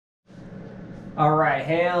Alright,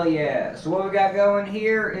 hell yeah. So what we got going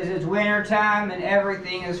here is it's winter time and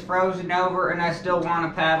everything is frozen over and I still want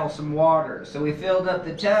to paddle some water. So we filled up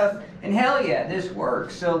the tub and hell yeah, this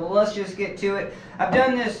works. So let's just get to it. I've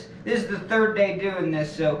done this is the third day doing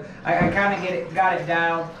this, so I kind of got it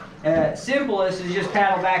dialed. Simplest is just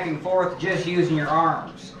paddle back and forth just using your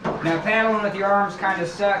arms. Now paddling with your arms kind of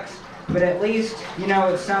sucks, but at least you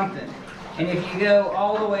know it's something. And if you go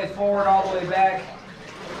all the way forward, all the way back,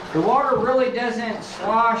 the water really doesn't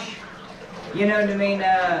slosh, you know what I mean,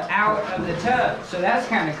 out of the tub. So that's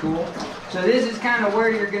kind of cool. So this is kind of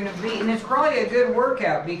where you're going to be. And it's probably a good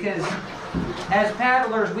workout because as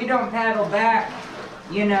paddlers, we don't paddle back,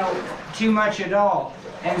 you know, too much at all.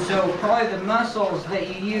 And so probably the muscles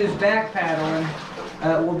that you use back paddling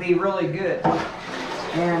will be really good.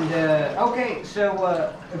 And, okay,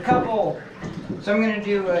 so so I'm going to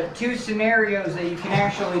do 2 scenarios that you can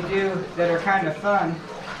actually do that are kind of fun.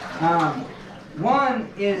 One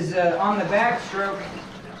is on the backstroke,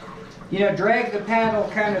 you know, drag the paddle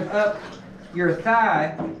kind of up your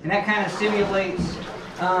thigh, and that kind of simulates,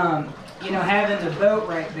 you know, having the boat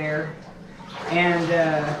right there. And,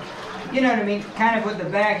 you know what I mean, kind of with the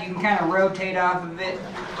back, you can kind of rotate off of it,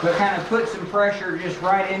 but kind of put some pressure just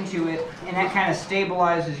right into it, and that kind of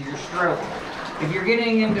stabilizes your stroke. If you're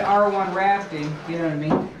getting into R1 rafting, you know what I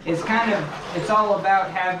mean, it's all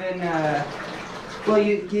about having, well,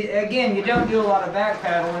 again, you don't do a lot of back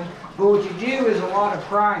paddling, but what you do is a lot of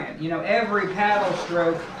prying. You know, every paddle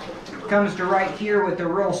stroke comes to right here with a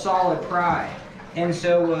real solid pry. And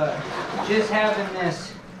so just having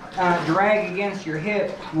this drag against your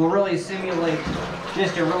hip will really simulate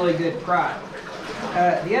just a really good pry.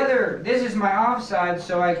 This is my offside,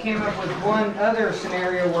 so I came up with one other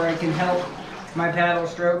scenario where I can help my paddle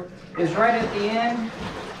stroke. Is right at the end,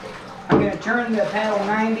 I'm going to turn the paddle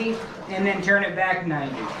 90 and then turn it back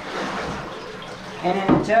 90. And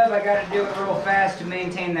in the tub, I got to do it real fast to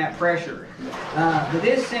maintain that pressure. But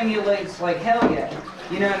this simulates like hell yeah.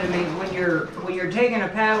 You know what I mean? When you're taking a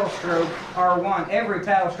paddle stroke, R1, every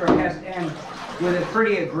paddle stroke has to end with a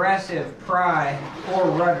pretty aggressive pry or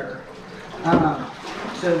rudder.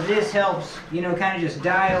 So this helps, you know, kind of just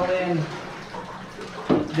dial in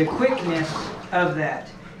the quickness of that.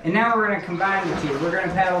 And now we're going to combine the two. We're going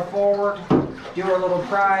to paddle forward, do our little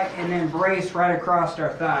pry, and then brace right across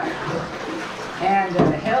our thigh. And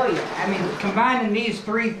hell yeah, I mean, combining these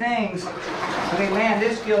 3 things, I mean, man,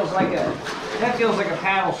 that feels like a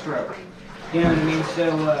paddle stroke. You know what I mean?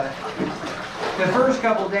 So the first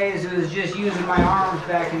couple days it was just using my arms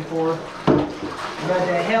back and forth, but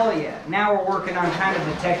hell yeah, now we're working on kind of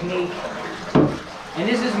the technique. And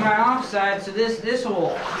this is my offside, so this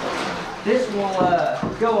will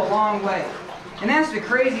go a long way. And that's the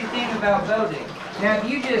crazy thing about boating. Now, if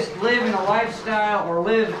you just live in a lifestyle or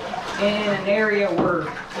live in an area where,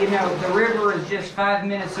 you know, the river is just 5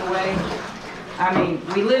 minutes away, I mean,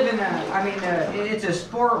 we live in it's a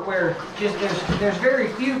sport where just there's very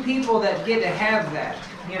few people that get to have that.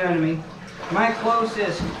 You know what I mean? My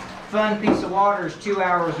closest fun piece of water is 2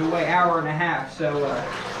 hours away, hour and a half. So,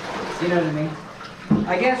 you know what I mean?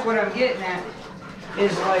 I guess what I'm getting at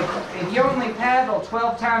is like, if you only paddle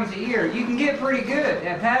 12 times a year, you can get pretty good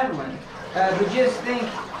at paddling. But just think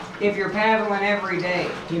if you're paddling every day,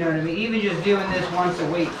 you know what I mean? Even just doing this once a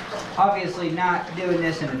week. Obviously not doing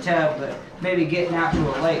this in a tub, but maybe getting out to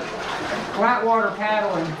a lake. Flat water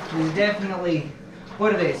paddling is definitely,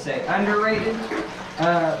 what do they say, underrated?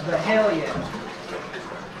 But hell yeah.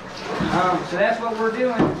 So that's what we're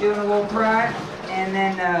doing a little pry, and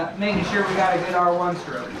then making sure we got a good R1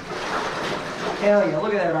 stroke. Hell yeah,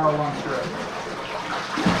 look at that R1 stroke.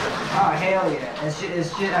 Oh, hell yeah. It's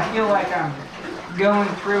just, I feel like I'm going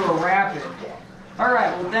through a rapid.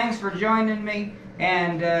 Alright, well, thanks for joining me.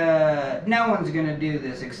 And no one's going to do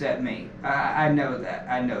this except me. I know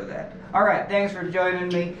that. Alright, thanks for joining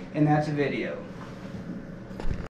me, and that's a video.